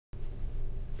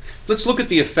Let's look at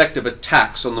the effect of a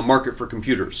tax on the market for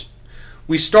computers.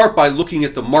 We start by looking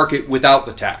at the market without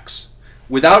the tax.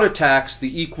 Without a tax,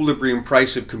 the equilibrium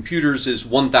price of computers is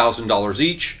 $1,000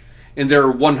 each, and there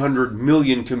are 100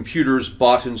 million computers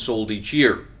bought and sold each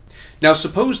year. Now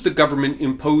suppose the government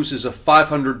imposes a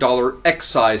 $500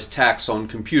 excise tax on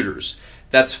computers.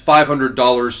 That's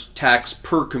 $500 tax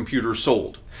per computer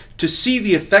sold. To see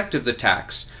the effect of the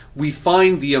tax, we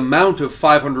find the amount of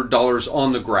 $500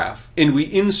 on the graph, and we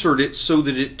insert it so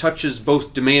that it touches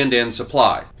both demand and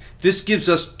supply. This gives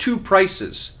us two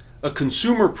prices, a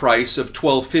consumer price of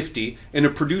 $12.50 and a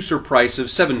producer price of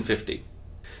 $7.50.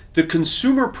 The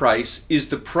consumer price is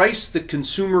the price the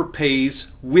consumer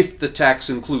pays with the tax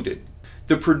included.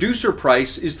 The producer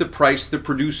price is the price the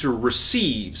producer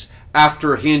receives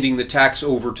after handing the tax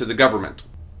over to the government.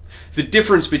 The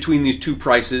difference between these two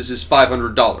prices is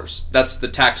 $500. That's the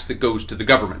tax that goes to the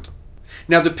government.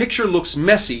 Now the picture looks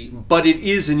messy, but it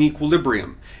is an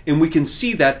equilibrium, and we can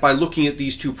see that by looking at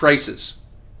these two prices.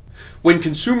 When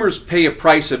consumers pay a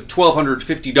price of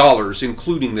 $1,250,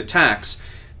 including the tax,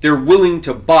 they're willing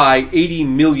to buy 80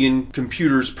 million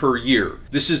computers per year.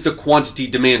 This is the quantity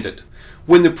demanded.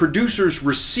 When the producers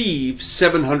receive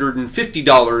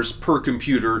 $750 per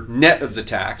computer net of the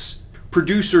tax,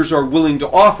 producers are willing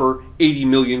to offer 80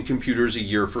 million computers a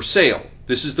year for sale.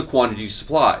 This is the quantity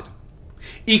supplied.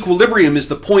 Equilibrium is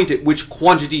the point at which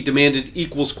quantity demanded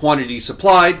equals quantity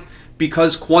supplied.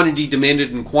 Because quantity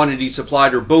demanded and quantity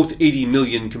supplied are both 80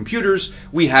 million computers,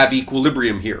 we have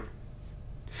equilibrium here.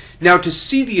 Now to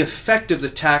see the effect of the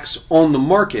tax on the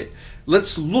market,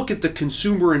 let's look at the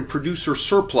consumer and producer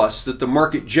surplus that the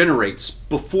market generates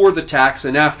before the tax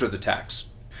and after the tax.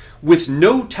 With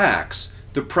no tax,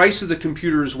 the price of the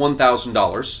computer is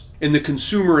 $1,000, and the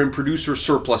consumer and producer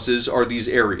surpluses are these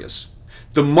areas.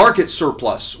 The market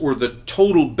surplus, or the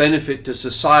total benefit to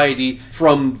society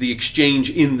from the exchange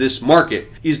in this market,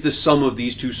 is the sum of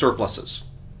these two surpluses.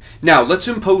 Now let's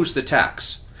impose the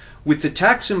tax. With the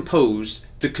tax imposed,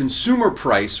 the consumer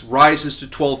price rises to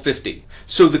 $12.50.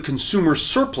 So the consumer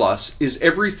surplus is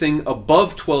everything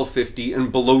above $12.50 and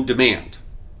below demand.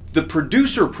 The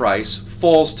producer price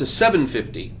falls to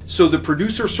 $7.50. So the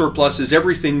producer surplus is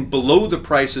everything below the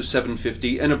price of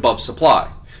 $7.50 and above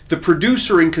supply. The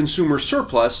producer and consumer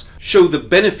surplus show the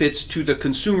benefits to the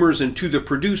consumers and to the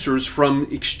producers from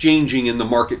exchanging in the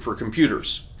market for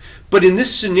computers. But in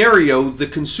this scenario, the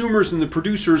consumers and the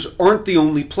producers aren't the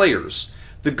only players.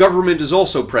 The government is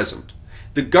also present.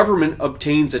 The government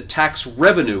obtains a tax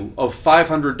revenue of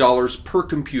 $500 per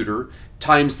computer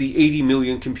times the 80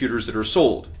 million computers that are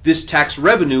sold. This tax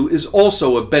revenue is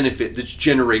also a benefit that's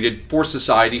generated for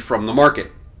society from the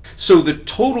market. So the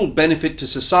total benefit to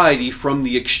society from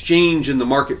the exchange in the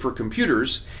market for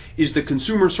computers is the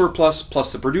consumer surplus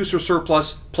plus the producer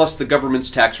surplus plus the government's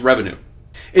tax revenue.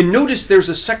 And notice there's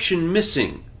a section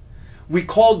missing. We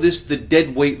call this the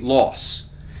deadweight loss.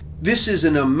 This is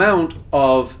an amount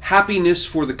of happiness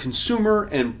for the consumer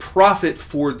and profit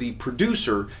for the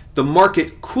producer the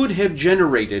market could have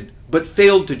generated but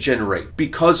failed to generate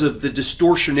because of the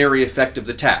distortionary effect of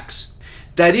the tax.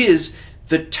 That is,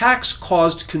 the tax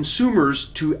caused consumers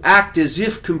to act as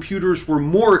if computers were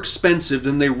more expensive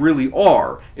than they really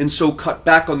are, and so cut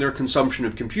back on their consumption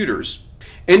of computers.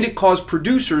 And it caused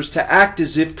producers to act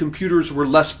as if computers were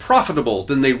less profitable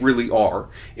than they really are,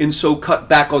 and so cut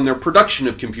back on their production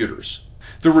of computers.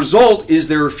 The result is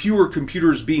there are fewer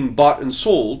computers being bought and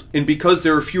sold, and because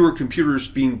there are fewer computers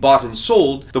being bought and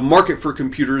sold, the market for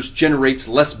computers generates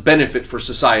less benefit for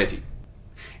society.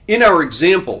 In our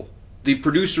example, the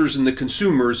producers and the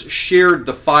consumers shared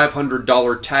the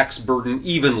 $500 tax burden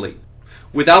evenly.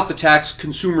 Without the tax,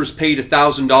 consumers paid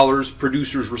 $1,000,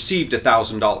 producers received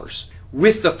 $1,000.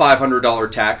 With the $500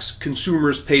 tax,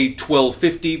 consumers paid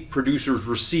 $12.50, producers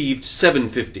received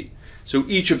 $7.50. So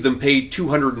each of them paid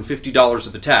 $250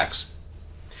 of the tax.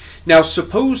 Now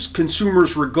suppose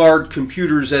consumers regard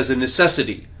computers as a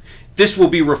necessity. This will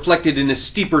be reflected in a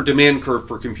steeper demand curve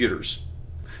for computers.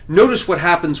 Notice what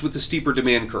happens with the steeper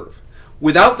demand curve.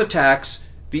 Without the tax,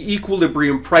 the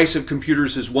equilibrium price of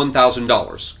computers is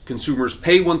 $1,000. Consumers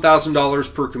pay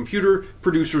 $1,000 per computer,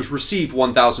 producers receive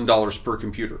 $1,000 per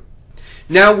computer.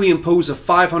 Now we impose a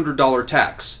 $500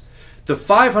 tax. The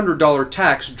 $500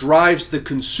 tax drives the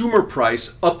consumer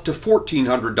price up to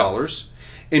 $1,400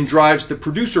 and drives the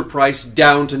producer price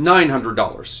down to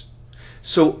 $900.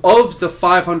 So of the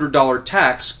 $500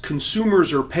 tax,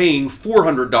 consumers are paying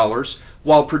 $400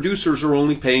 while producers are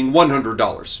only paying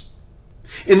 $100.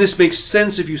 And this makes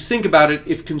sense if you think about it.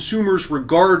 If consumers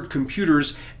regard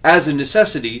computers as a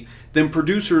necessity, then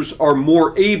producers are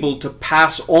more able to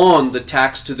pass on the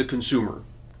tax to the consumer.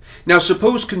 Now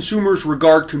suppose consumers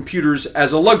regard computers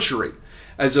as a luxury.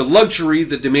 As a luxury,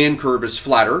 the demand curve is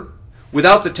flatter.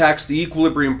 Without the tax, the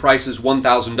equilibrium price is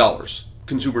 $1,000.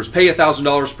 Consumers pay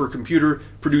 $1,000 per computer,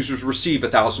 producers receive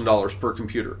 $1,000 per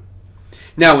computer.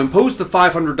 Now impose the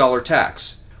 $500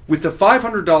 tax. With the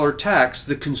 $500 tax,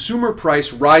 the consumer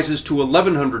price rises to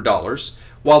 $1,100,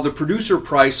 while the producer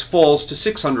price falls to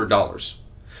 $600.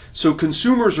 So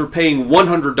consumers are paying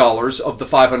 $100 of the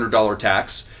 $500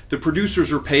 tax, the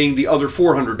producers are paying the other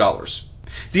 $400.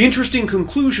 The interesting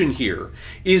conclusion here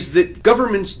is that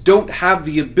governments don't have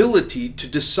the ability to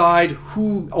decide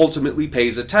who ultimately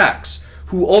pays a tax.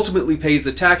 Who ultimately pays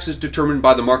the tax is determined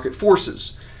by the market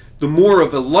forces. The more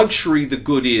of a luxury the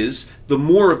good is, the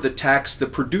more of the tax the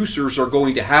producers are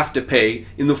going to have to pay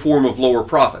in the form of lower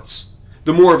profits.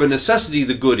 The more of a necessity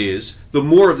the good is, the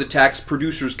more of the tax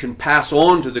producers can pass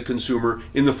on to the consumer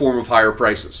in the form of higher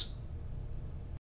prices.